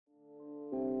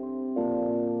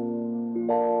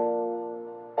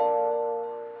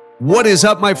What is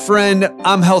up, my friend?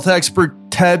 I'm health expert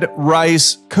Ted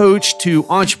Ryce, coach to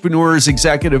entrepreneurs,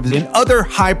 executives, and other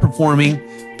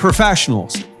high-performing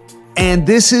professionals. And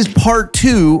this is part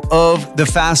 2 of the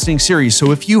fasting series. So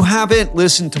if you haven't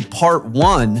listened to part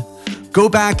 1, go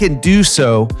back and do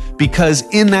so, because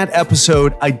in that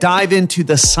episode, I dive into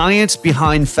the science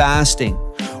behind fasting.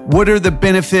 What are the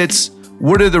benefits?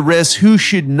 What are the risks? Who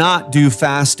should not do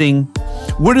fasting?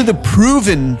 What are the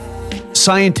proven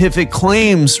scientific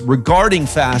claims regarding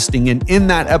fasting? And in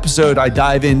that episode, I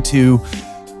dive into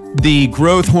the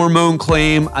growth hormone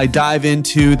claim. I dive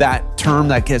into that term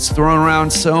that gets thrown around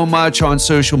so much on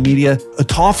social media,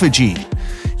 autophagy.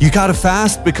 You got to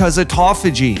fast because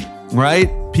autophagy, right?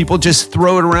 People just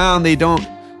throw it around. They don't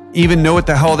even know what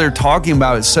the hell they're talking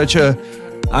about. It's such a,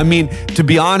 to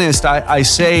be honest, I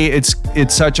say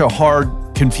it's such a hard,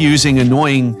 confusing,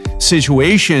 annoying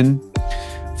situation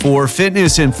for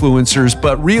fitness influencers,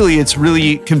 but really it's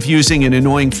really confusing and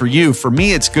annoying for you. For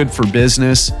me, it's good for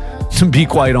business, to be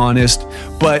quite honest.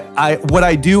 But what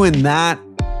I do in that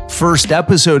first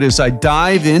episode is I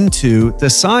dive into the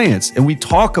science and we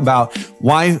talk about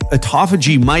why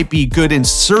autophagy might be good in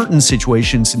certain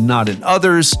situations and not in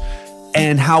others,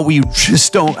 and how we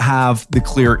just don't have the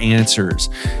clear answers.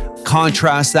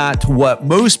 Contrast that to what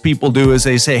most people do is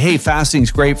they say, hey,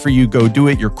 fasting's great for you, go do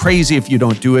it. You're crazy if you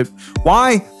don't do it.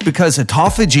 Why? Because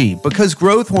autophagy, because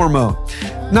growth hormone.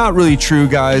 Not really true,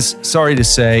 guys. Sorry to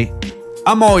say.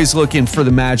 I'm always looking for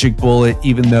the magic bullet,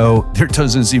 even though there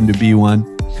doesn't seem to be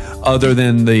one, other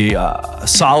than the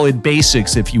solid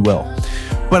basics, if you will.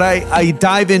 But I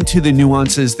dive into the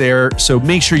nuances there, so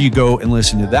make sure you go and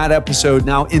listen to that episode.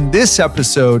 Now, in this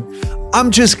episode, I'm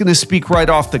just going to speak right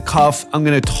off the cuff. I'm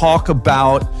going to talk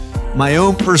about my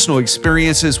own personal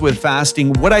experiences with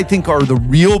fasting, what I think are the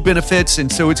real benefits. And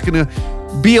so it's going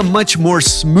to be a much more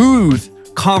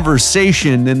smooth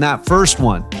conversation than that first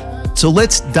one. So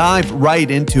let's dive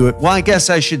right into it. Well, I guess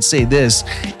I should say this.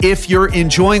 If you're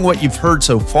enjoying what you've heard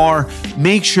so far,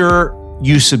 make sure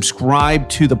you subscribe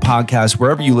to the podcast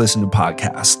wherever you listen to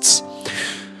podcasts.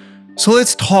 So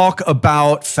let's talk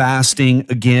about fasting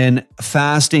again,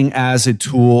 fasting as a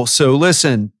tool. So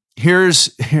listen,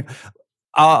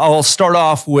 I'll start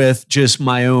off with just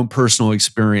my own personal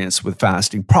experience with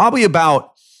fasting. Probably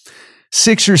about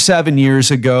 6 or 7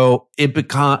 years ago, it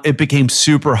became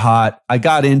super hot. I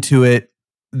got into it.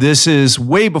 This is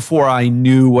way before I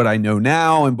knew what I know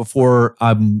now and before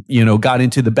I got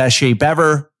into the best shape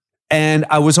ever. And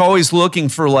I was always looking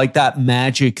for like that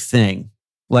magic thing.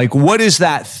 Like, what is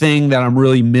that thing that I'm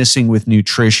really missing with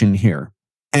nutrition here?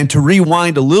 And to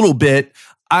rewind a little bit,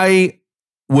 I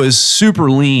was super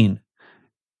lean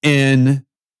in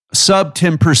sub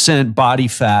 10% body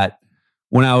fat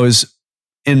when I was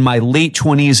in my late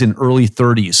 20s and early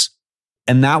 30s.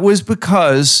 And that was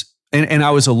because, and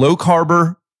I was a low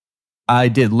carber. I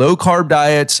did low carb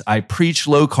diets. I preached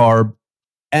low carb.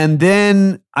 And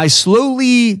then I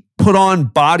slowly put on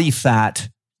body fat,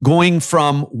 going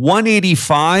from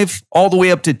 185 all the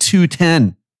way up to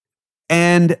 210.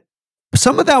 And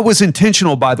some of that was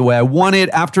intentional, by the way. I wanted,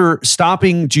 after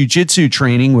stopping jiu-jitsu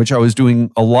training, which I was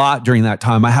doing a lot during that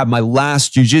time, I had my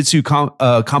last jiu-jitsu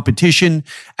competition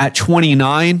at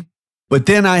 29. But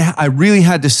then I really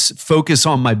had to focus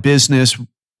on my business.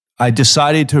 I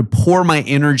decided to pour my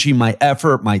energy, my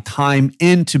effort, my time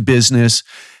into business.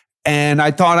 And I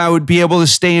thought I would be able to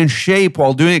stay in shape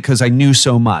while doing it because I knew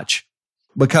so much.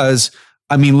 Because,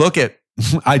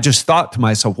 I just thought to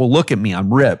myself, well, look at me,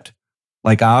 I'm ripped.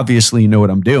 Like, I obviously know what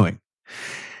I'm doing.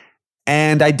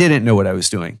 And I didn't know what I was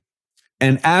doing.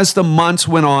 And as the months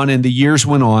went on and the years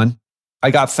went on,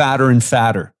 I got fatter and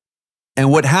fatter.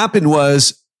 And what happened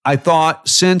was, I thought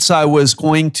since I was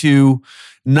going to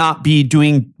not be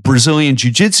doing Brazilian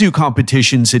Jiu-Jitsu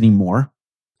competitions anymore,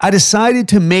 I decided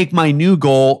to make my new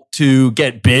goal to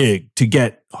get big, to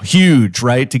get huge,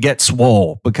 right? To get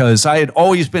swole, because I had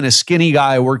always been a skinny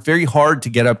guy. I worked very hard to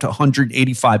get up to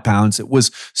 185 pounds. It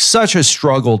was such a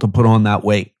struggle to put on that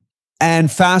weight.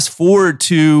 And fast forward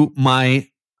to my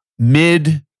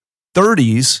mid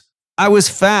 30s, I was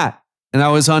fat and I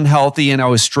was unhealthy and I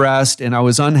was stressed and I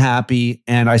was unhappy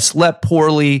and I slept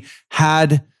poorly,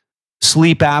 had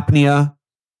sleep apnea.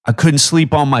 I couldn't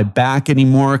sleep on my back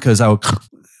anymore because I would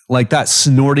like that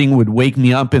snorting would wake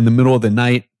me up in the middle of the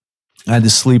night. I had to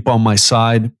sleep on my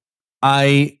side.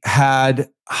 I had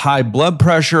high blood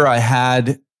pressure. I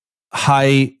had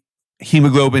high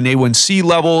hemoglobin A1C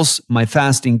levels. My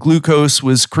fasting glucose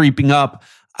was creeping up.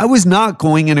 I was not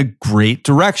going in a great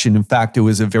direction. In fact, it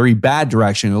was a very bad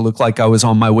direction. It looked like I was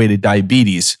on my way to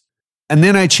diabetes. And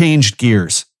then I changed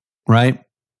gears, right?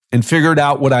 And figured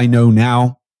out what I know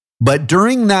now. But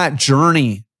during that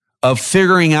journey of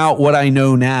figuring out what I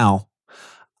know now,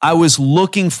 I was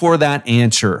looking for that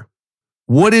answer.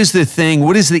 What is the thing?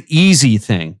 What is the easy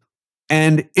thing?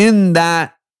 And in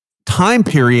that time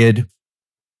period,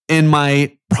 in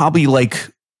my probably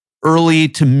like early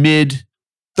to mid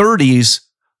 30s,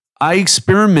 I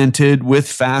experimented with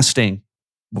fasting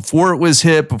before it was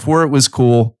hip, before it was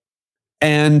cool.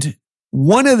 And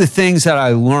one of the things that I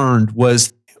learned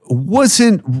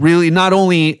wasn't really not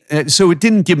only, so it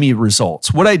didn't give me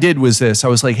results. What I did was this. I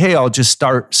was like, hey, I'll just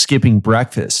start skipping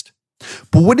breakfast.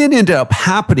 But what ended up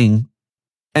happening,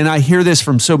 and I hear this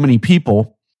from so many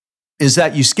people, is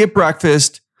that you skip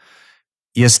breakfast,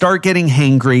 you start getting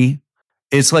hangry.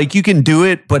 It's like you can do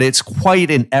it, but it's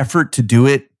quite an effort to do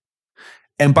it.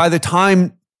 And by the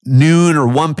time noon or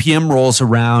 1 p.m. rolls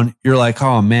around, you're like,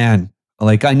 oh man,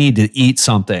 like I need to eat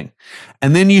something.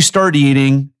 And then you start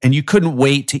eating and you couldn't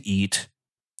wait to eat.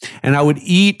 And I would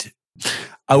eat,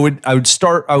 I would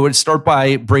start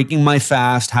by breaking my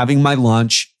fast, having my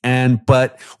lunch.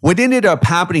 But what ended up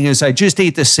happening is I just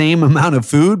ate the same amount of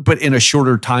food, but in a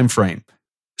shorter time frame.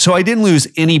 So I didn't lose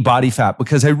any body fat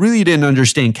because I really didn't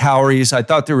understand calories. I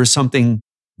thought there was something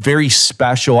very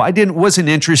special. Wasn't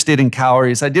interested in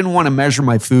calories. I didn't want to measure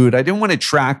my food. I didn't want to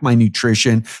track my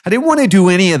nutrition. I didn't want to do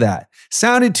any of that.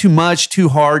 Sounded too much, too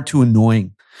hard, too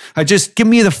annoying. Give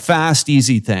me the fast,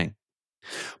 easy thing.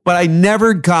 But I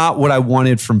never got what I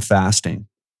wanted from fasting.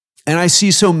 And I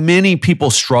see so many people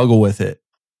struggle with it.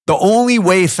 The only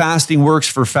way fasting works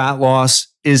for fat loss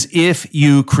is if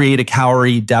you create a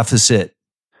calorie deficit.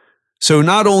 So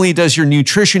not only does your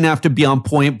nutrition have to be on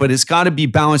point, but it's got to be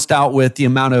balanced out with the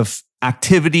amount of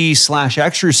activity /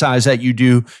 exercise that you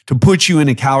do to put you in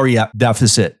a calorie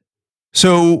deficit.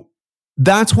 So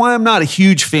that's why I'm not a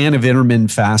huge fan of intermittent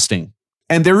fasting.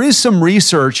 And there is some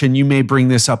research, and you may bring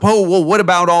this up. Oh, well, what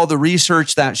about all the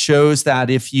research that shows that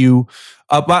if you,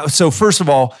 so first of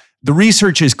all, the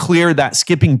research is clear that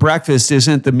skipping breakfast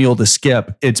isn't the meal to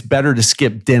skip. It's better to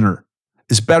skip dinner.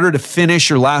 It's better to finish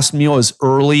your last meal as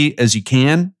early as you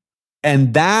can.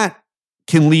 And that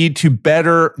can lead to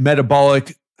better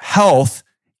metabolic health,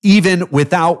 even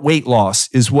without weight loss,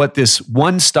 is what this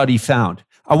one study found.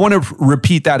 I want to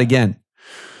repeat that again.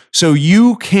 So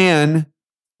you can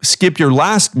skip your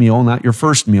last meal, not your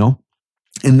first meal,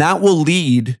 and that will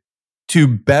lead to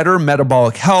better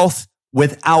metabolic health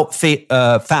without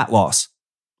fat loss.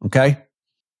 Okay?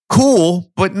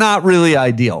 Cool, but not really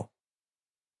ideal.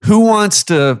 Who wants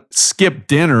to skip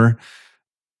dinner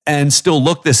and still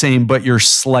look the same, but you're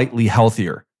slightly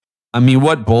healthier? I mean,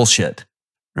 what bullshit,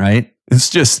 right?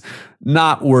 It's just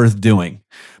not worth doing.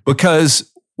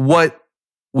 Because what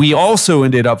we also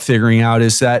ended up figuring out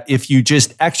is that if you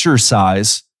just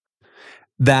exercise,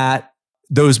 that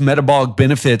those metabolic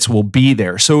benefits will be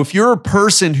there. So if you're a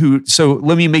person so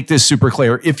let me make this super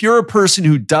clear. If you're a person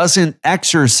who doesn't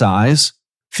exercise,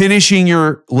 finishing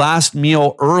your last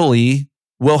meal early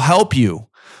will help you.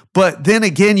 But then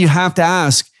again, you have to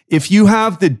ask, if you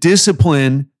have the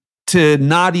discipline to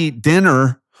not eat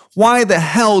dinner, why the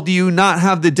hell do you not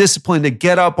have the discipline to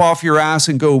get up off your ass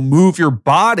and go move your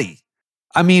body?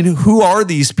 I mean, who are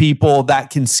these people that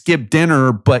can skip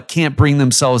dinner but can't bring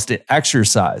themselves to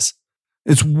exercise?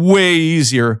 It's way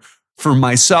easier for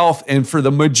myself and for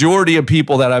the majority of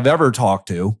people that I've ever talked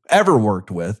to, ever worked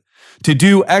with, to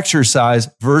do exercise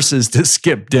versus to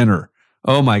skip dinner.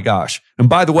 Oh my gosh. And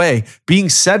by the way, being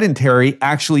sedentary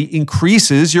actually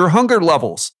increases your hunger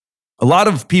levels. A lot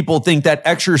of people think that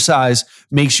exercise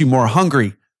makes you more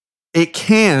hungry. It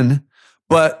can,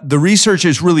 but the research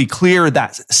is really clear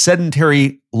that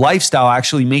sedentary lifestyle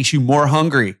actually makes you more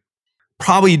hungry.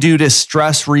 Probably due to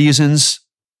stress reasons,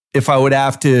 if I would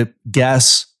have to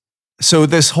guess. So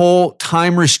this whole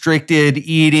time-restricted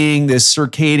eating, this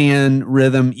circadian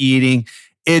rhythm eating,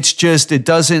 it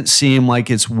doesn't seem like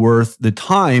it's worth the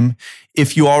time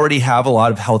if you already have a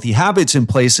lot of healthy habits in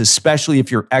place, especially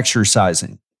if you're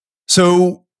exercising.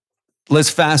 So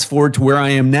let's fast forward to where I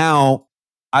am now.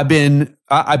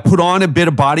 I put on a bit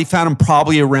of body fat. I'm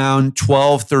probably around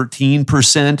 12,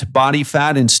 13% body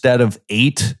fat instead of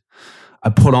 8. I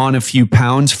put on a few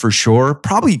pounds for sure,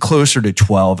 probably closer to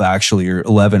 12 actually, or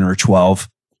 11 or 12.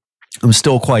 I'm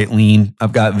still quite lean.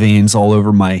 I've got veins all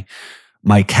over my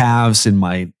calves and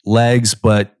my legs,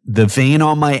 but the vein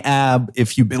on my ab,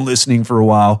 if you've been listening for a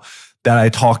while, that I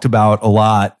talked about a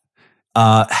lot,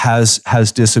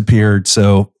 has disappeared.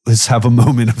 So let's have a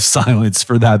moment of silence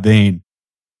for that vein.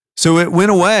 So it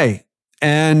went away.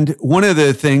 And one of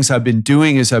the things I've been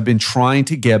doing is I've been trying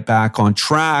to get back on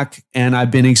track, and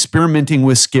I've been experimenting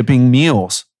with skipping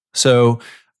meals. So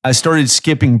I started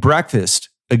skipping breakfast.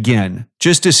 again,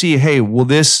 just to see, hey, will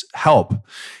this help?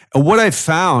 And what I've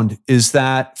found is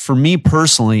that for me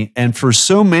personally, and for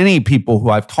so many people who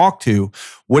I've talked to,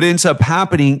 what ends up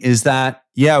happening is that,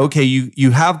 yeah, okay,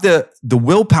 you have the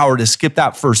willpower to skip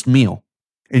that first meal.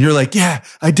 And you're like, yeah,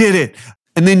 I did it.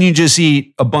 And then you just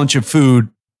eat a bunch of food,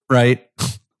 right?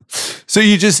 So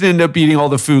you just end up eating all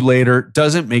the food later.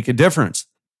 Doesn't make a difference.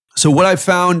 So what I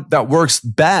found that works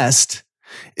best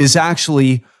is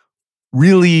actually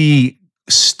really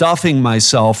stuffing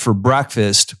myself for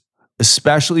breakfast,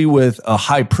 especially with a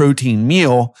high protein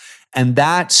meal. And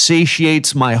that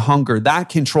satiates my hunger. That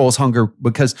controls hunger,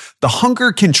 because the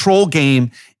hunger control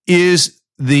game is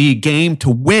the game to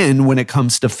win when it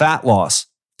comes to fat loss.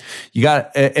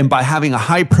 And by having a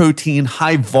high protein,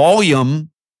 high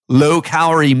volume, low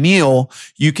calorie meal,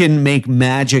 you can make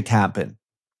magic happen.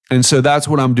 And so that's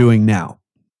what I'm doing now.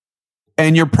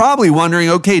 And you're probably wondering,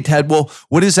 okay, Ted, well,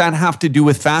 what does that have to do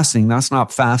with fasting? That's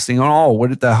not fasting at all.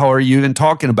 What the hell are you even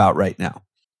talking about right now?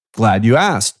 Glad you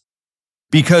asked.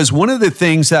 Because one of the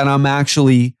things that I'm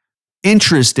actually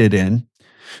interested in,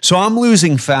 so I'm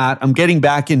losing fat, I'm getting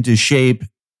back into shape,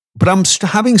 but I'm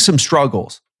having some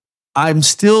struggles. I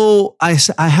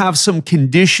have some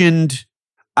conditioned,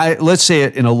 let's say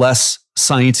it in a less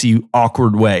sciencey,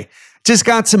 awkward way. Just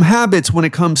got some habits when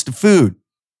it comes to food.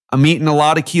 I'm eating a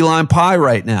lot of key lime pie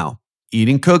right now,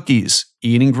 eating cookies,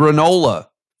 eating granola,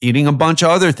 eating a bunch of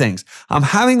other things. I'm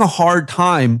having a hard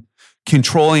time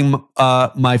controlling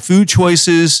my food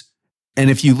choices. And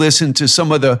if you listen to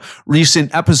some of the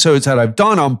recent episodes that I've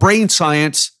done on brain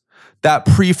science, that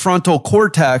prefrontal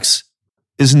cortex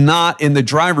is not in the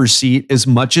driver's seat as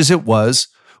much as it was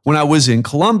when I was in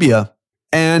Colombia.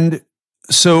 And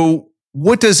so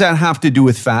what does that have to do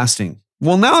with fasting?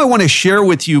 Well, now I want to share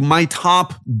with you my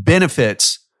top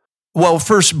benefits. Well,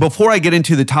 first, before I get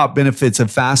into the top benefits of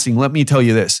fasting, let me tell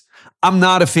you this. I'm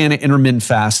not a fan of intermittent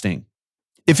fasting.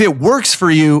 If it works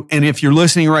for you, and if you're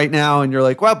listening right now and you're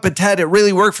like, well, but Ted, it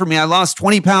really worked for me. I lost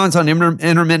 20 pounds on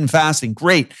intermittent fasting.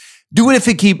 Great. Do it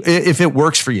if it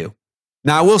works for you.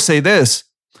 Now, I will say this.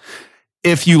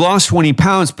 If you lost 20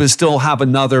 pounds, but still have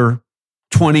another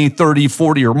 20, 30,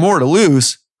 40 or more to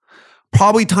lose,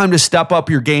 probably time to step up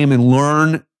your game and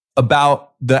learn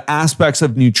about the aspects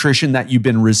of nutrition that you've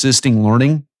been resisting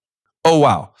learning. Oh,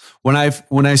 wow. When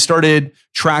I started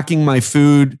tracking my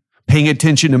food, paying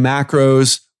attention to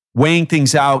macros, weighing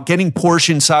things out, getting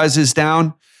portion sizes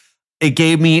down,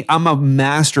 I'm a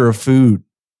master of food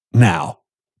now.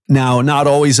 Now, not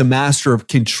always a master of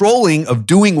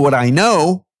doing what I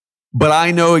know, but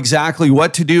I know exactly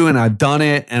what to do, and I've done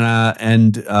it.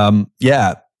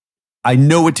 I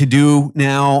know what to do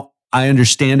now. I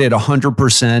understand it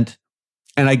 100%.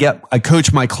 And I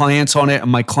coach my clients on it,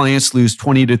 and my clients lose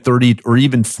 20 to 30 or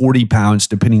even 40 pounds,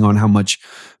 depending on how much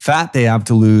fat they have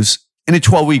to lose in a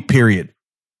 12-week period.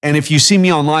 And if you see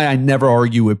me online, I never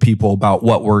argue with people about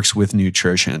what works with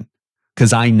nutrition,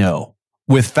 because I know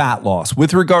with fat loss,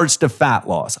 with regards to fat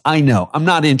loss, I know. I'm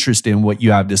not interested in what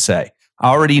you have to say. I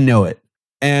already know it.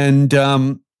 And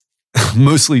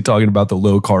mostly talking about the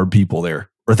low carb people there.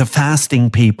 Or the fasting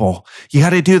people. You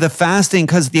got to do the fasting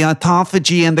because the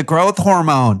autophagy and the growth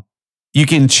hormone. You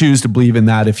can choose to believe in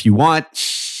that if you want.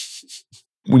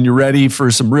 When you're ready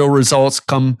for some real results,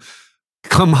 come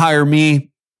hire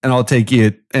me and I'll take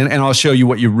you and I'll show you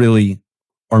what you really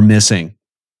are missing.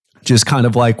 Just kind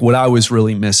of like what I was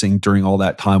really missing during all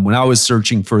that time when I was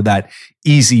searching for that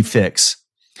easy fix.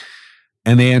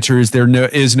 And the answer is there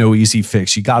is no easy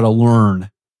fix. You got to learn,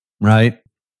 right?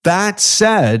 That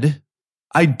said,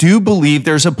 I do believe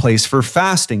there's a place for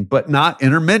fasting, but not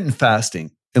intermittent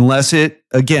fasting, unless if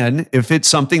it's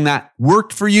something that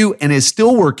worked for you and is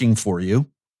still working for you,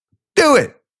 do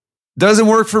it. Doesn't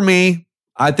work for me.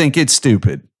 I think it's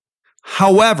stupid.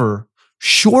 However,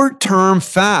 short-term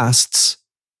fasts,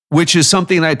 which is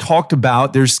something I talked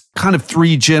about, there's kind of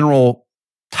three general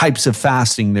types of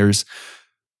fasting. There's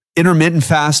intermittent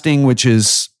fasting, which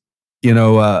is,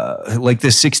 like the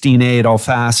 16-8, I'll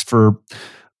fast for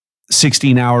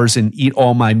 16 hours and eat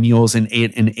all my meals in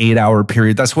an 8-hour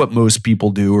period. That's what most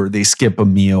people do, or they skip a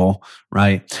meal,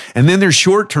 right? And then there's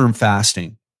short-term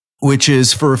fasting, which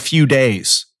is for a few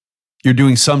days. You're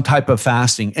doing some type of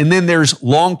fasting. And then there's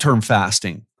long-term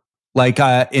fasting. Like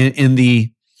in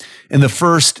the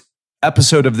first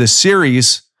episode of this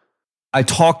series, I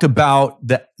talked about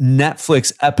the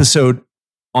Netflix episode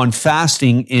on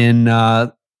fasting in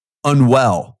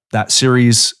Unwell, that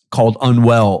series called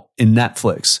Unwell in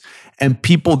Netflix. And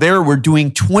people there were doing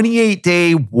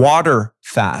 28-day water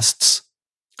fasts,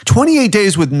 28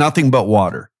 days with nothing but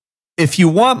water. If you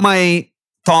want my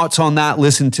thoughts on that,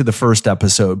 listen to the first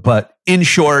episode. But in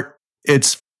short,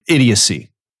 It's idiocy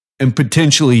and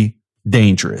potentially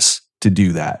dangerous to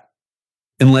do that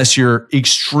unless you're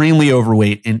extremely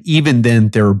overweight. And even then,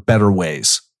 there are better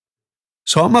ways.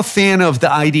 So I'm a fan of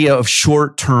the idea of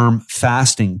short-term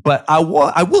fasting, but I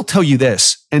will tell you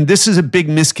this, and this is a big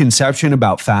misconception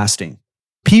about fasting.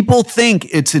 People think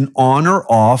it's an on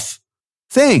or off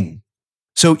thing.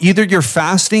 So either you're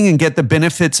fasting and get the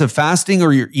benefits of fasting,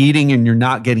 or you're eating and you're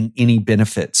not getting any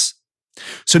benefits.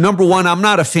 So number one, I'm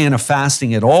not a fan of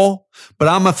fasting at all, but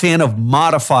I'm a fan of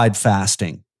modified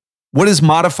fasting. What is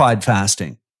modified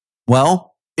fasting?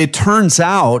 Well, it turns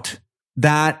out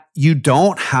that you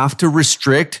don't have to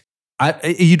restrict,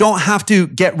 you don't have to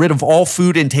get rid of all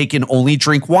food intake and only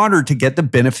drink water to get the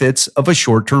benefits of a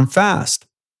short-term fast.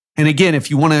 And again, if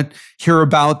you want to hear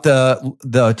about the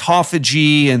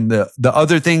autophagy and the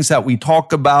other things that we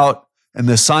talk about and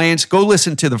the science, go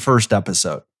listen to the first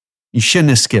episode. You shouldn't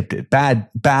have skipped it. Bad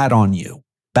on you.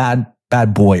 Bad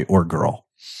boy or girl.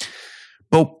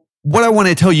 But what I want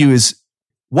to tell you is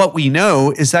what we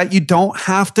know is that you don't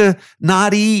have to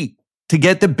not eat to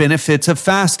get the benefits of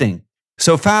fasting.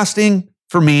 So fasting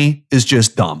for me is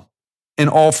just dumb in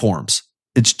all forms.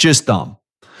 It's just dumb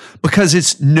because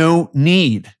it's no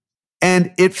need.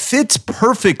 And it fits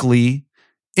perfectly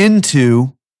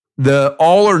into the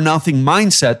all or nothing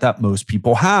mindset that most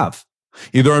people have.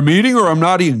 Either I'm eating or I'm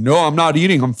not eating. No, I'm not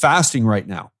eating. I'm fasting right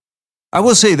now. I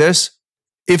will say this.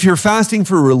 If you're fasting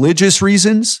for religious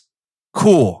reasons,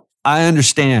 cool. I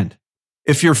understand.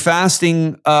 If you're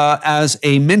fasting as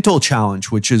a mental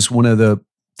challenge, which is one of the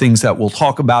things that we'll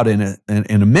talk about in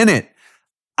a minute,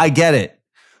 I get it.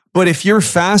 But if you're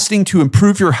fasting to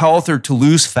improve your health or to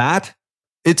lose fat,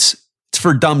 it's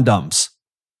for dum-dums,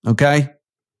 okay?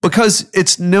 Because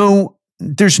there's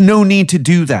no need to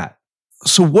do that.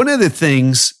 So one of the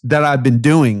things that I've been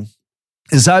doing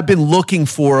is I've been looking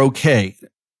for, okay,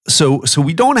 so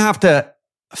we don't have to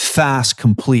fast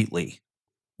completely.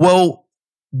 Well,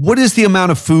 what is the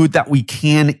amount of food that we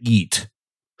can eat?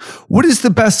 What is the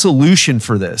best solution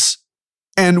for this?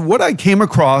 And what I came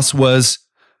across was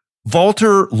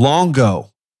Valter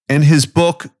Longo and his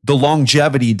book, The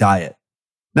Longevity Diet.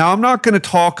 Now, I'm not going to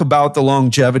talk about the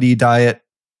Longevity Diet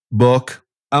book.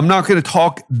 I'm not going to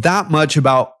talk that much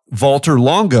about Valter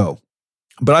Longo,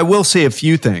 but I will say a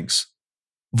few things.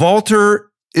 Valter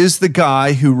is the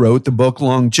guy who wrote the book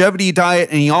Longevity Diet,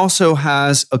 and he also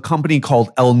has a company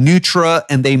called El Nutra,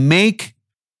 and they make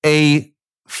a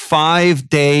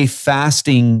 5-day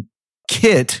fasting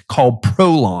kit called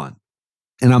Prolon.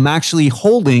 And I'm actually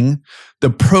holding the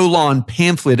Prolon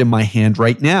pamphlet in my hand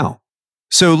right now.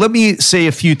 So let me say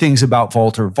a few things about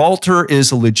Valter. Valter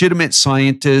is a legitimate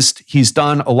scientist. He's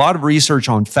done a lot of research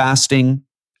on fasting,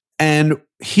 and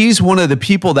he's one of the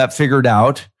people that figured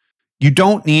out you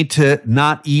don't need to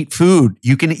not eat food.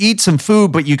 You can eat some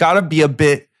food, but you got to be a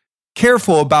bit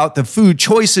careful about the food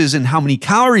choices and how many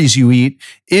calories you eat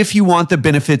if you want the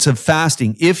benefits of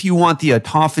fasting, if you want the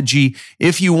autophagy,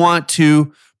 if you want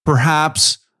to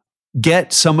perhaps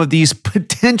get some of these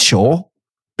potential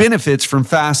benefits from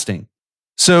fasting.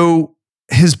 So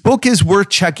his book is worth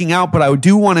checking out, but I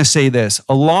do want to say this.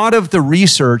 A lot of the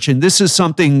research, and this is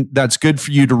something that's good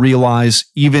for you to realize,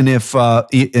 even if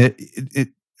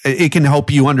it can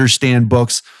help you understand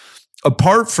books,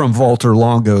 apart from Valter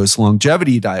Longo's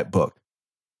Longevity Diet book.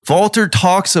 Valter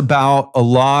talks about a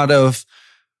lot of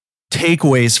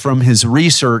takeaways from his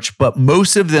research, but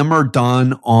most of them are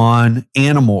done on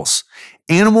animals.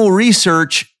 Animal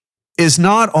research is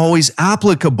not always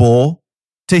applicable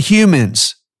to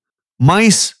humans.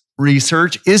 Mice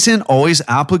research isn't always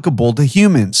applicable to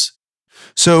humans.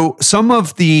 So some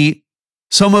of the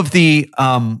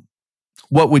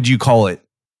what would you call it?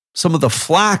 Some of the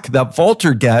flack that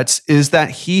Valter gets is that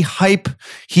he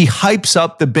hypes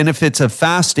up the benefits of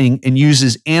fasting and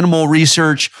uses animal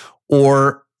research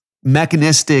or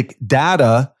mechanistic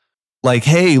data like,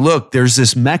 hey, look, there's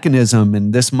this mechanism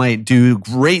and this might do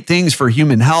great things for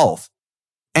human health.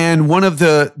 And one of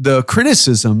the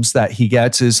criticisms that he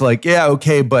gets is like, yeah,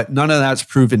 okay, but none of that's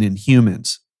proven in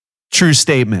humans. True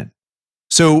statement.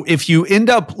 So if you end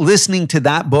up listening to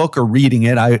that book or reading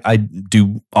it, I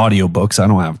do audiobooks. I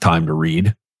don't have time to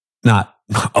read. Not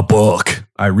a book.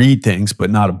 I read things, but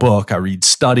not a book. I read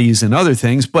studies and other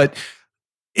things. But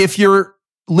if you're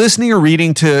listening or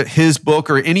reading to his book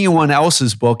or anyone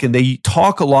else's book, and they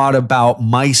talk a lot about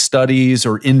mice studies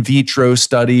or in vitro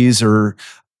studies or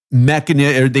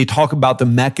they talk about the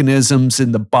mechanisms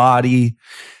in the body,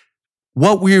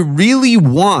 what we really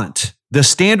want, the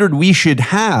standard we should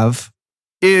have,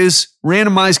 is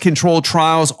randomized controlled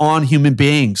trials on human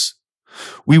beings.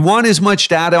 We want as much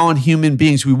data on human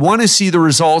beings. We want to see the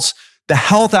results the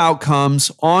health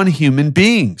outcomes on human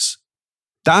beings.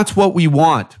 That's what we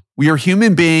want. We are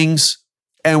human beings.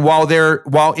 And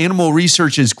while animal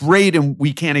research is great and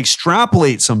we can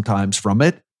extrapolate sometimes from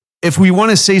it, if we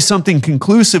want to say something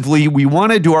conclusively, we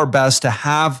want to do our best to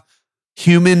have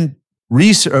human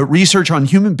research on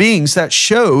human beings that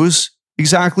shows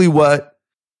exactly what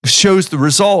shows the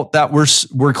result that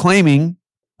we're claiming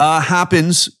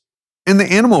happens in the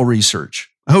animal research.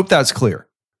 I hope that's clear.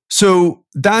 So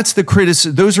that's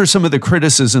those are some of the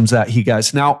criticisms that he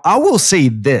gets. Now, I will say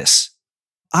this.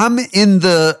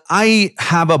 I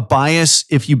have a bias,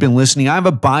 if you've been listening, I have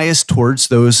a bias towards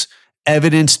those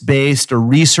evidence-based or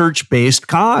research-based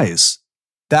guys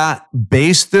that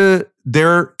base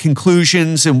their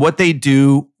conclusions and what they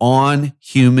do on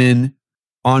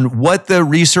what the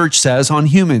research says on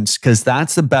humans, because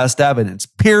that's the best evidence,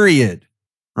 period,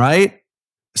 right?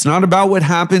 It's not about what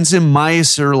happens in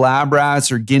mice or lab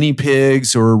rats or guinea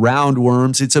pigs or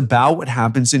roundworms. It's about what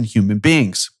happens in human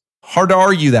beings. Hard to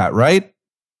argue that, right?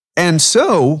 And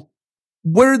so,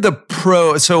 what are the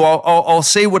pros? So I'll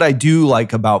say what I do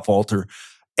like about Walter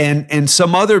and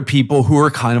some other people who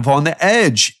are kind of on the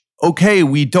edge. Okay,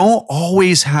 we don't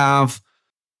always have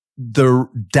the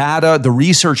data, the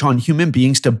research on human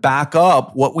beings to back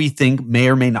up what we think may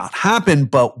or may not happen.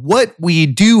 But what we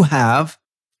do have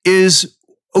is,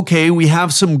 okay, we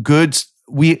have some goods.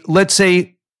 Let's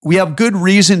say we have good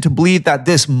reason to believe that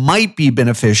this might be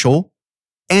beneficial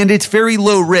and it's very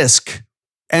low risk.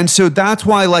 And so that's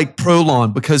why I like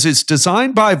Prolon, because it's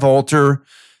designed by Walter.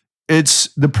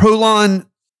 It's the Prolon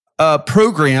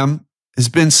program has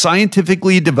been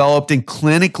scientifically developed and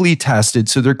clinically tested.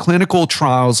 So there are clinical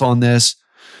trials on this.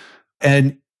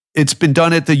 And it's been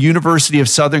done at the University of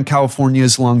Southern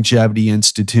California's Longevity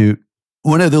Institute,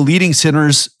 one of the leading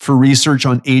centers for research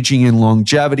on aging and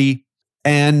longevity.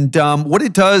 And what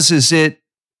it does is it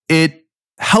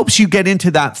helps you get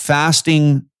into that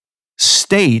fasting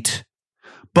state,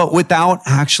 but without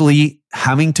actually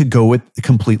having to go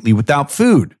completely without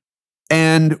food.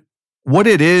 And what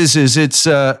it is it's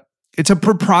a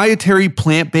proprietary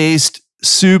plant-based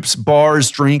soups, bars,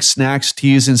 drinks, snacks,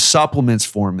 teas, and supplements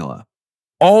formula,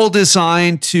 all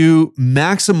designed to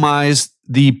maximize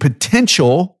the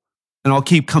potential, and I'll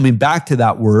keep coming back to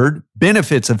that word,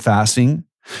 benefits of fasting,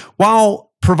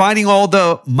 while providing all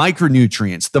the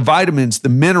micronutrients, the vitamins, the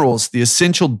minerals, the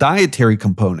essential dietary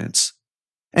components.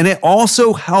 And it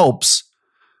also helps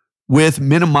with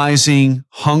minimizing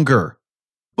hunger,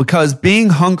 because being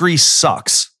hungry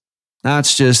sucks.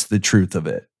 That's just the truth of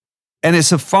it. And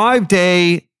it's a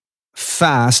 5-day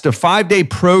fast, a 5-day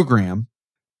program.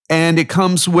 And it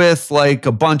comes with like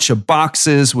a bunch of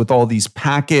boxes with all these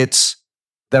packets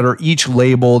that are each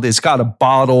labeled. It's got a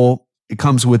bottle. It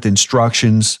comes with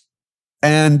instructions.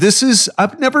 And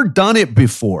I've never done it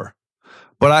before,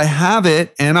 but I have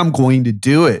it and I'm going to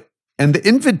do it. And the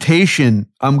invitation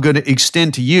I'm going to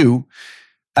extend to you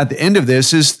at the end of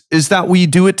this is that we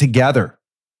do it together.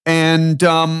 And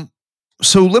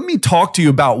so let me talk to you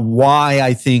about why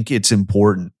I think it's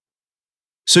important.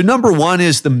 So number one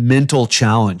is the mental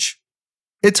challenge.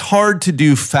 It's hard to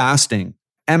do fasting.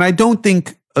 And I don't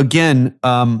think, again,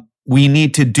 we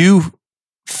need to do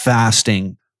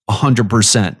fasting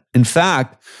 100%. In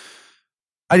fact,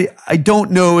 I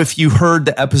don't know if you heard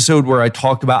the episode where I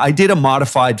talked about, I did a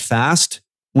modified fast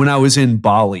when I was in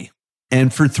Bali.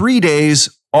 And for 3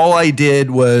 days, all I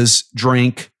did was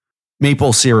drink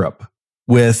maple syrup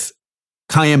with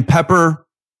cayenne pepper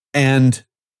and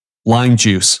lime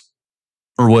juice.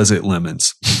 Or was it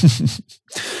lemons?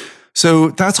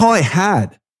 So that's all I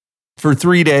had for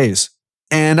 3 days.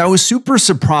 And I was super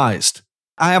surprised.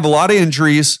 I have a lot of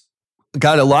injuries,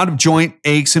 got a lot of joint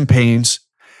aches and pains.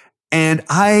 And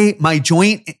my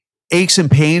joint aches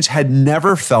and pains had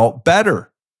never felt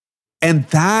better. And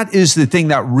that is the thing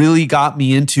that really got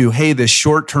me into, hey, this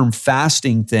short-term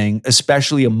fasting thing,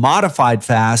 especially a modified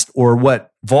fast, or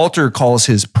what Walter calls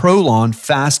his Prolon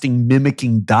fasting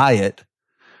mimicking diet.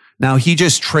 Now, he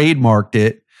just trademarked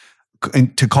it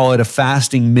to call it a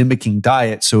fasting mimicking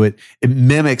diet. So it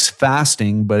mimics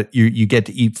fasting, but you get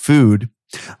to eat food.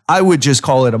 I would just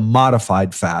call it a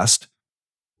modified fast.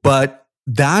 But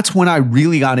that's when I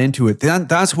really got into it.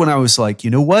 That's when I was like,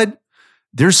 you know what?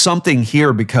 There's something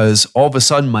here, because all of a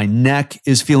sudden my neck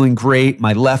is feeling great.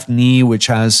 My left knee, which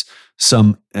has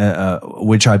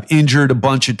which I've injured a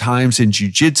bunch of times in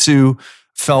jiu-jitsu,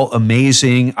 felt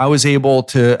amazing. I was able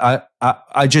to,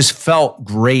 I just felt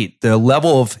great. The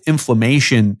level of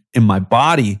inflammation in my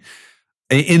body,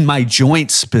 in my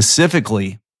joints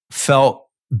specifically, felt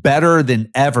better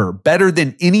than ever, better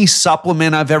than any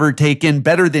supplement I've ever taken,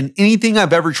 better than anything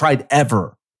I've ever tried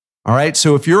ever. All right.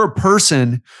 So if you're a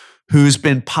person who's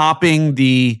been popping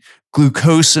the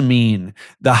glucosamine,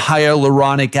 the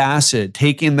hyaluronic acid,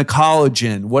 taking the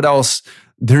collagen, what else?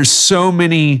 There's so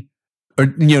many,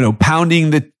 pounding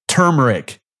the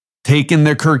turmeric, taking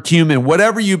the curcumin,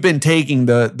 whatever you've been taking,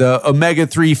 the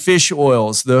omega-3 fish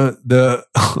oils, the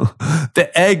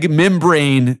the egg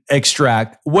membrane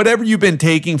extract, whatever you've been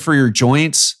taking for your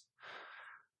joints,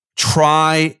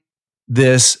 try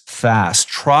this fast.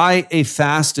 Try a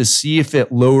fast to see if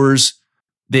it lowers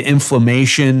the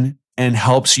inflammation and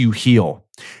helps you heal.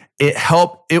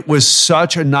 It was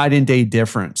such a night and day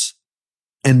difference.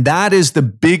 And that is the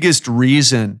biggest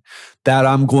reason that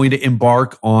I'm going to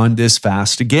embark on this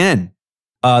fast again.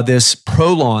 This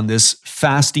Prolon, this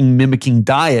fasting mimicking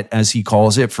diet, as he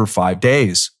calls it, for 5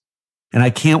 days. And I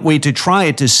can't wait to try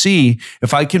it to see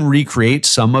if I can recreate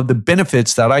some of the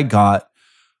benefits that I got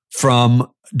from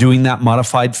doing that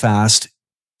modified fast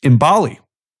in Bali.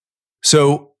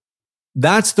 So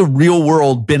that's the real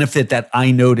world benefit that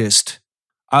I noticed.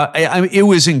 It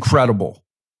was incredible.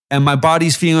 And my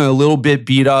body's feeling a little bit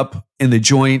beat up in the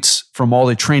joints from all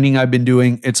the training I've been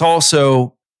doing. It's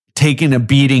also taken a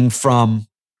beating from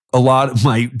a lot of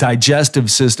my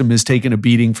digestive system is taking a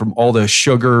beating from all the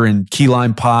sugar and key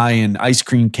lime pie and ice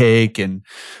cream cake and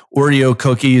Oreo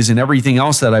cookies and everything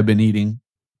else that I've been eating.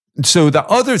 So the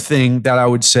other thing that I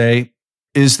would say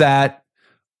is that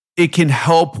it can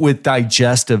help with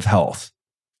digestive health.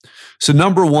 So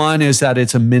number one is that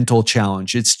it's a mental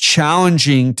challenge. It's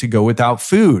challenging to go without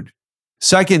food.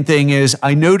 Second thing is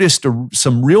I noticed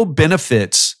some real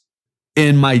benefits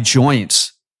in my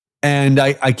joints. And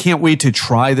I can't wait to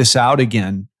try this out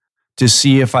again to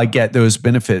see if I get those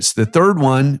benefits. The third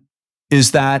one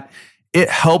is that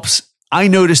it helps. I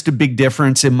noticed a big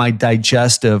difference in my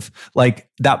digestive, like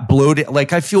that bloated,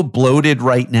 like I feel bloated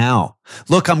right now.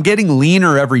 Look, I'm getting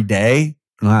leaner every day.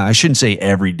 I shouldn't say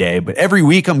every day, but every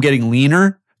week I'm getting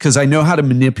leaner because I know how to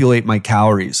manipulate my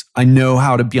calories. I know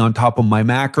how to be on top of my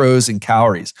macros and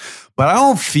calories, but I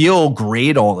don't feel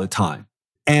great all the time.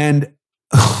 And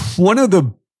one of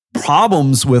the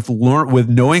problems with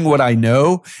knowing what I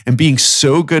know and being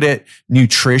so good at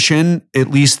nutrition, at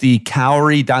least the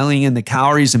dialing in the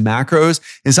calories and macros,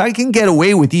 is I can get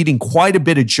away with eating quite a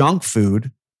bit of junk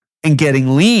food and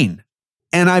getting lean.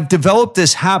 And I've developed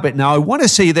this habit. Now, I want to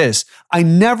say this. I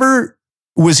never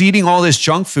was eating all this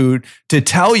junk food to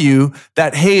tell you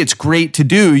that, hey, it's great to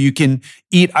do. You can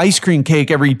eat ice cream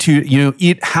cake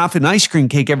eat half an ice cream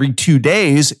cake every 2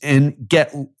 days and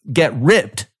get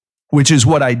ripped, which is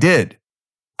what I did.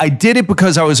 I did it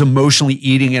because I was emotionally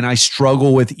eating and I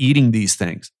struggle with eating these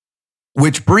things,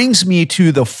 which brings me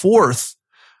to the fourth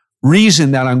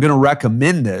reason that I'm going to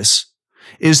recommend this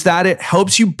is that it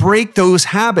helps you break those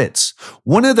habits.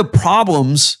 One of the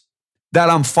problems that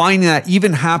I'm finding that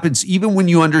even happens, even when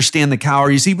you understand the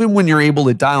calories, even when you're able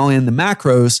to dial in the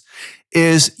macros,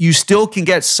 is you still can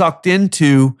get sucked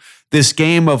into this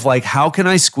game of like, how can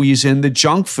I squeeze in the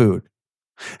junk food?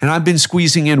 And I've been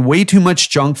squeezing in way too much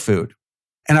junk food.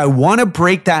 And I want to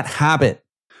break that habit.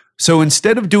 So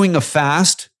instead of doing a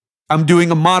fast, I'm doing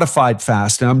a modified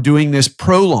fast and I'm doing this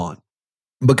Prolon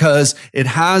because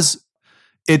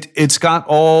it's got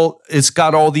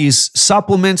all these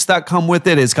supplements that come with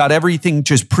it. It's got everything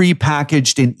just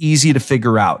prepackaged and easy to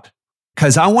figure out.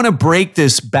 Because I want to break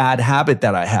this bad habit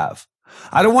that I have.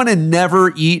 I don't want to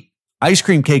never eat ice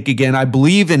cream cake again. I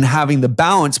believe in having the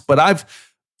balance, but I've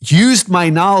used my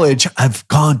knowledge. I've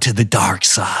gone to the dark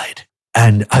side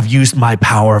and I've used my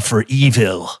power for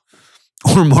evil.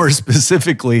 Or more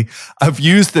specifically, I've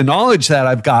used the knowledge that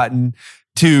I've gotten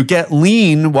to get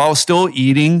lean while still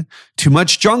eating too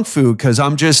much junk food because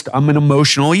I'm an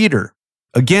emotional eater.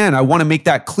 Again, I want to make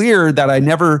that clear that I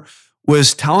never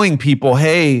was telling people,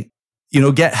 hey,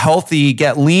 get healthy,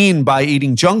 get lean by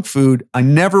eating junk food. I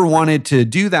never wanted to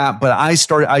do that, but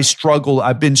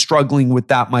I've been struggling with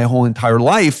that my whole entire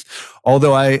life.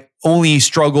 Although I only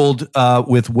struggled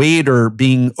with weight or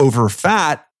being over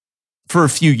fat for a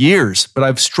few years, but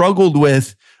I've struggled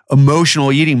with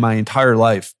emotional eating my entire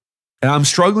life. And I'm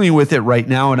struggling with it right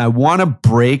now, and I want to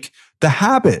break the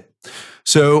habit.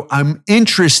 So I'm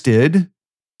interested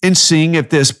in seeing if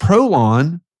this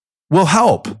Prolon will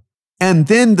help. And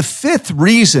then the fifth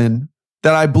reason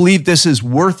that I believe this is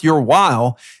worth your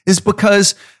while is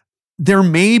because there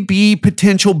may be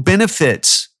potential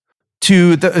benefits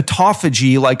to the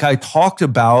autophagy like I talked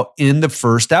about in the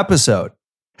first episode.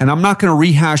 And I'm not going to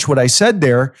rehash what I said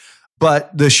there,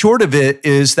 but the short of it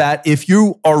is that if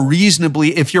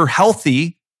you're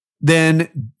healthy,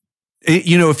 then,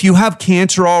 if you have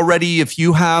cancer already, if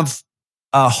you have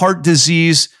heart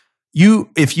disease,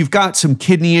 if you've got some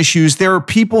kidney issues, there are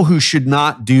people who should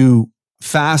not do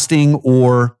fasting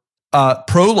or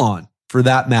Prolon for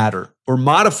that matter, or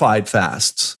modified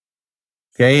fasts.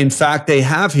 Okay. In fact, they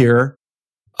have here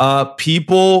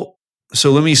people.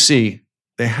 So let me see.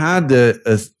 They had a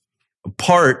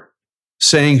part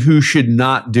saying who should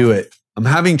not do it. I'm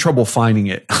having trouble finding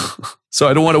it. So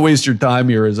I don't want to waste your time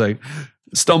here as I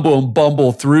stumble and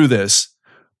bumble through this.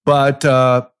 But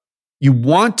you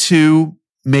want to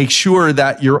make sure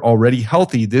that you're already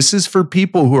healthy. This is for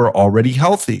people who are already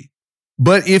healthy.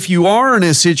 But if you are in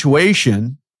a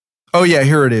situation, oh yeah,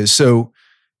 here it is. So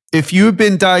if you have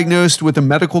been diagnosed with a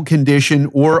medical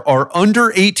condition or are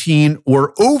under 18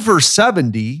 or over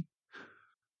 70,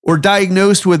 or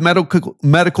diagnosed with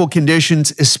medical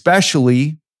conditions,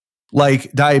 especially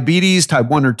like diabetes, type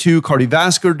 1 or 2,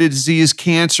 cardiovascular disease,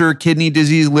 cancer, kidney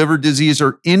disease, liver disease,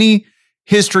 or any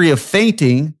history of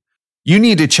fainting, you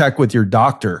need to check with your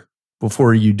doctor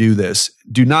before you do this.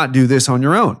 Do not do this on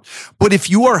your own. But if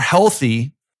you are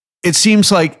healthy, it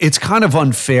seems like it's kind of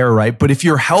unfair, right? But if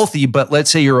you're healthy, but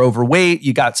let's say you're overweight,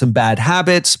 you got some bad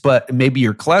habits, but maybe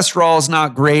your cholesterol is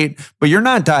not great, but you're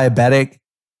not diabetic,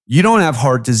 you don't have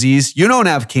heart disease, you don't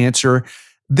have cancer,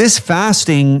 this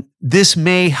fasting, this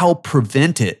may help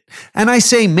prevent it. And I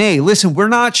say may, listen, we're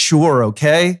not sure,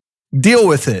 okay? Deal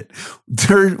with it.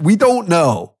 We don't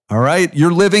know, all right?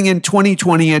 You're living in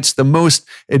 2020. It's the most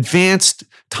advanced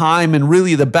time and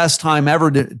really the best time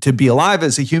ever to be alive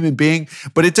as a human being,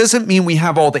 but it doesn't mean we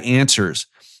have all the answers.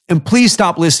 And please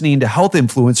stop listening to health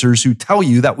influencers who tell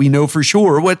you that we know for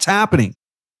sure what's happening.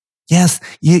 Yes,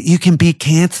 you can beat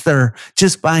cancer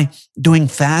just by doing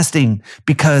fasting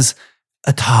because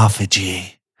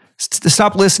autophagy.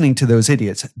 Stop listening to those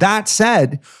idiots. That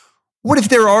said, what if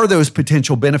there are those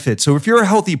potential benefits? So if you're a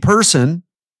healthy person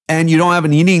and you don't have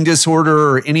an eating disorder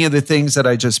or any of the things that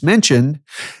I just mentioned,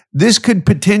 this could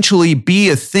potentially be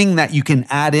a thing that you can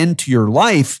add into your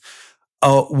life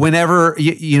whenever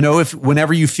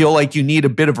whenever you feel like you need a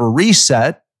bit of a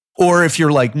reset, or if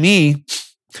you're like me,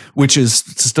 which is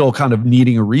still kind of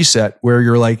needing a reset, where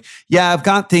you're like, yeah,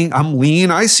 I'm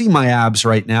lean. I see my abs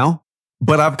right now,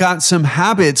 but I've got some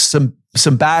habits,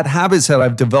 some bad habits that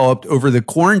I've developed over the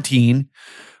quarantine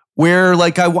where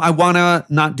like, I want to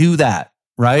not do that,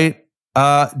 right?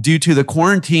 Due to the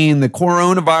quarantine, the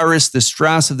coronavirus, the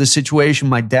stress of the situation,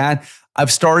 my dad,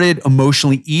 I've started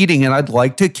emotionally eating and I'd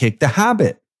like to kick the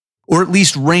habit or at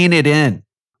least rein it in.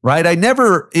 Right? I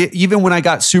never, even when I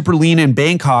got super lean in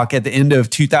Bangkok at the end of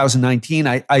 2019,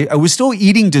 I was still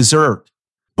eating dessert,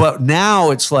 but now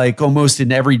it's like almost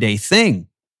an everyday thing,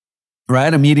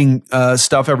 right? I'm eating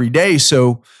stuff every day.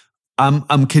 So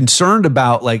I'm concerned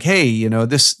about like, hey,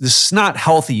 this is not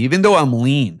healthy, even though I'm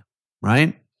lean,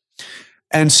 right?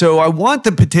 And so I want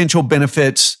the potential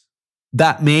benefits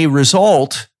that may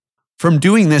result from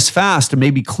doing this fast to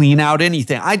maybe clean out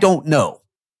anything. I don't know.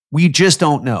 We just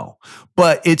don't know.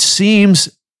 But it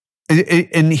seems,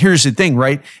 and here's the thing,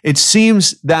 right? It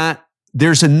seems that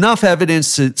there's enough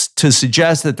evidence to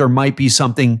suggest that there might be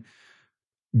something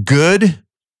good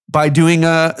by doing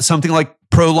something like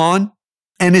Prolon.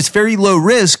 And it's very low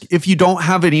risk if you don't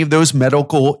have any of those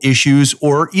medical issues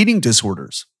or eating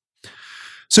disorders.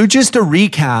 So just to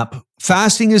recap,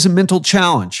 fasting is a mental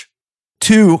challenge.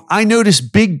 2, I notice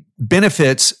big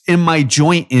benefits in my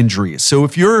joint injuries. So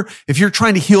if you're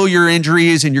trying to heal your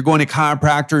injuries and you're going to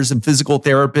chiropractors and physical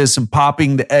therapists and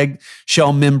popping the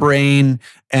eggshell membrane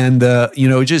and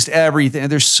just everything,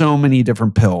 there's so many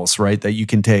different pills, right, that you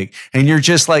can take. And you're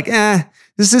just like,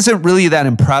 this isn't really that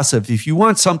impressive. If you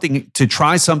want to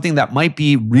try something that might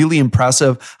be really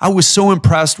impressive, I was so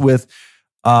impressed with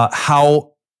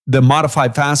how the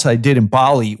modified fast I did in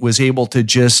Bali was able to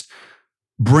just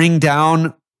bring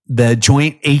down the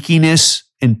joint achiness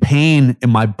and pain in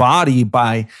my body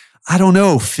by,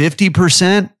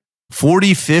 50%,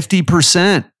 40,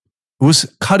 50%. It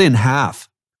was cut in half.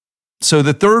 So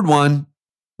the third one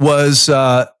was,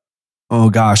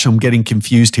 I'm getting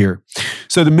confused here.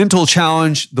 So the mental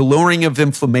challenge, the lowering of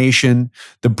inflammation,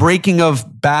 the breaking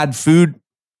of bad food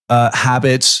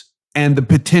habits, and the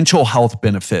potential health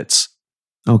benefits,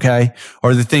 okay,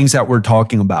 are the things that we're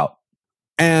talking about.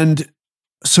 And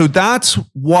so that's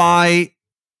why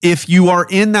if you are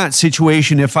in that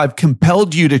situation, if I've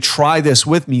compelled you to try this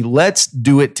with me, let's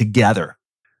do it together.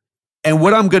 And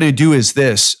what I'm going to do is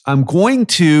this. I'm going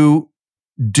to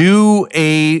do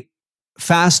a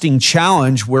fasting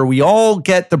challenge where we all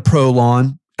get the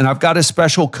Prolon, and I've got a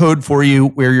special code for you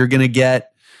where you're going to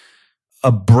get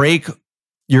a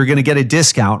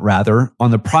discount rather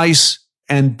on the price.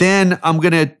 And then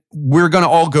we're going to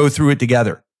all go through it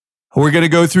together. We're going to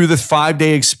go through the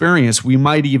 5-day experience. We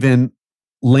might even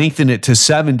lengthen it to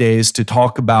 7 days to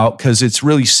talk about, because it's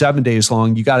really 7 days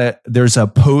long. There's a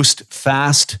post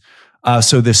fast.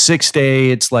 So the 6th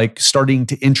day, it's like starting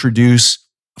to introduce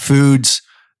foods,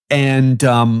 and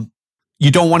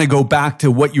you don't want to go back to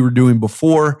what you were doing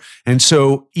before. And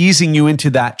so easing you into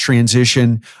that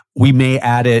transition, we may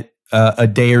add it a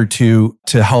day or two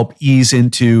to help ease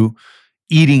into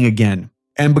eating again.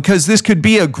 And because this could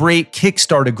be a great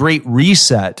kickstart, a great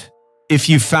reset, if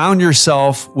you found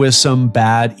yourself with some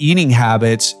bad eating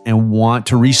habits and want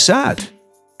to reset.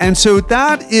 And so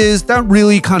that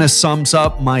really kind of sums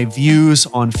up my views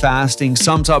on fasting,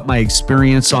 sums up my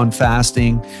experience on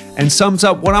fasting, and sums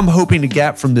up what I'm hoping to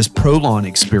get from this Prolon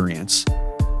experience.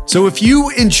 So if you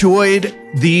enjoyed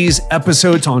these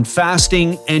episodes on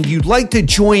fasting and you'd like to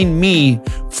join me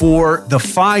for the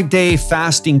 5-day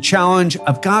fasting challenge,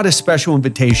 I've got a special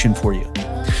invitation for you.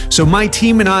 So my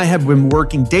team and I have been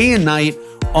working day and night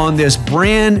on this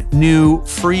brand new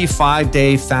free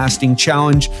 5-day fasting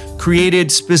challenge created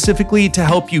specifically to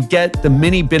help you get the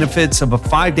many benefits of a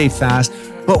 5-day fast,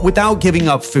 but without giving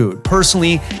up food.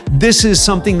 Personally, this is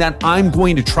something that I'm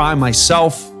going to try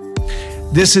myself.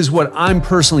 This is what I'm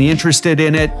personally interested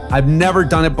in it. I've never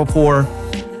done it before,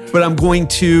 but I'm going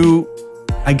to,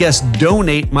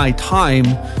 donate my time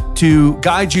to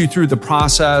guide you through the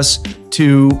process,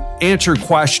 to answer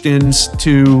questions,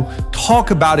 to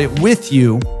talk about it with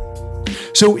you.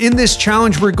 So in this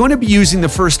challenge, we're going to be using the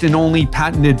first and only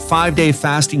patented 5-day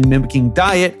fasting mimicking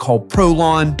diet called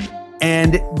Prolon.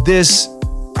 And this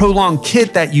Prolon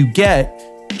kit that you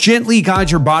get gently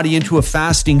guides your body into a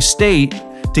fasting state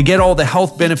to get all the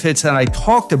health benefits that I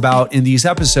talked about in these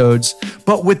episodes,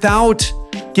 but without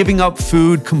giving up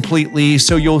food completely.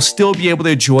 So you'll still be able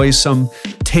to enjoy some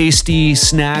tasty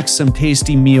snacks, some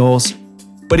tasty meals.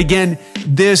 But again,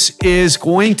 this is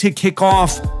going to kick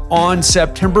off on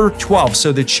September 12th.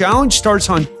 So the challenge starts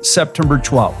on September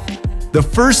 12th. The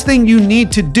first thing you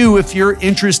need to do if you're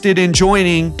interested in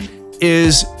joining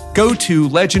is go to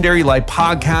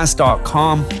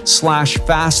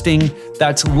legendarylifepodcast.com/fasting.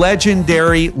 That's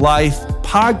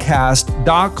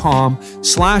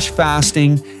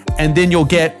legendarylifepodcast.com/fasting. And then you'll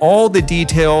get all the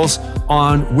details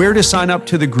on where to sign up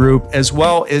to the group, as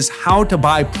well as how to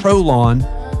buy Prolon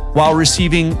while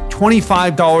receiving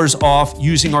 $25 off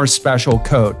using our special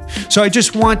code. So I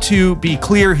just want to be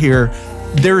clear here.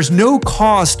 There's no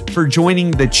cost for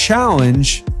joining the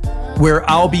challenge, where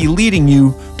I'll be leading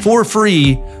you for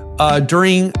free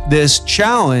during this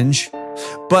challenge.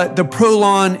 But the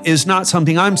Prolon is not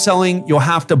something I'm selling. You'll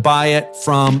have to buy it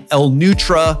from El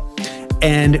Nutra,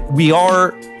 and we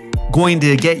are going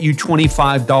to get you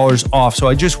 $25 off. So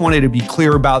I just wanted to be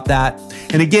clear about that.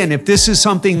 And again, if this is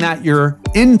something that you're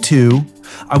into,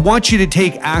 I want you to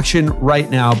take action right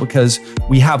now, because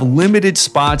we have limited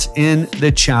spots in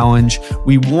the challenge.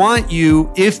 We want you,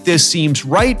 if this seems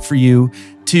right for you,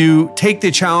 to take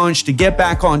the challenge, to get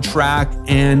back on track,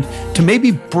 and to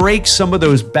maybe break some of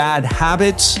those bad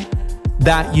habits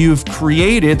that you've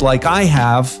created, like I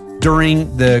have,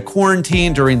 during the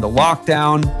quarantine, during the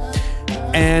lockdown,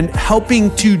 and helping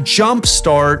to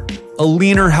jumpstart a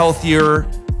leaner, healthier,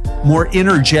 more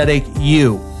energetic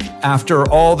you after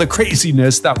all the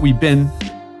craziness that we've been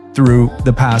through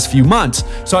the past few months.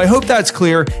 So I hope that's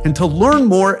clear. And to learn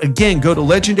more, again, go to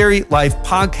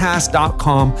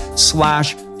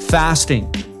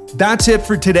legendarylifepodcast.com/fasting. That's it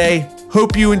for today.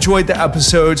 Hope you enjoyed the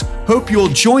episodes. Hope you'll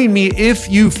join me if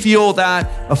you feel that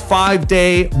a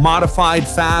 5-day modified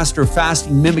fast or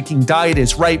fasting mimicking diet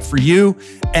is right for you.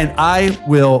 And I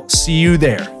will see you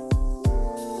there.